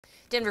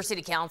Denver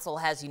City Council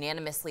has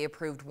unanimously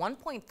approved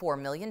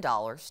 $1.4 million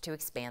to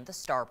expand the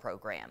STAR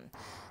program.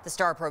 The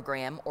STAR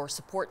program, or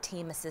Support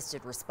Team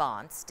Assisted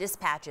Response,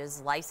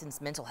 dispatches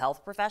licensed mental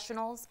health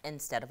professionals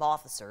instead of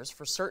officers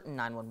for certain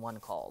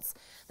 911 calls.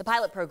 The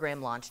pilot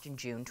program launched in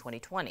June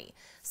 2020.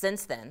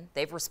 Since then,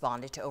 they've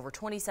responded to over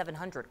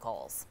 2,700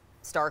 calls.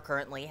 STAR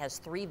currently has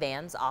 3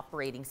 vans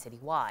operating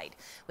citywide.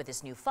 With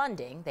this new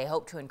funding, they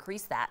hope to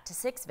increase that to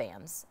 6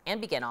 vans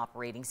and begin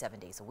operating 7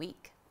 days a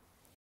week.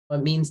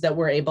 It means that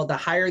we're able to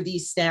hire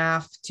these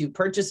staff to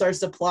purchase our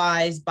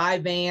supplies, buy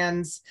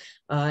vans,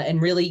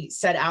 and really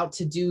set out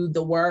to do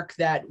the work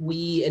that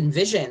we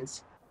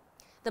envisioned.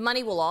 The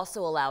money will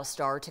also allow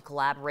STAR to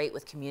collaborate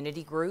with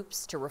community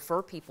groups to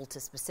refer people to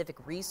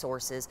specific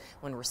resources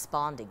when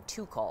responding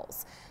to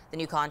calls. The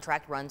new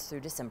contract runs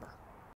through December.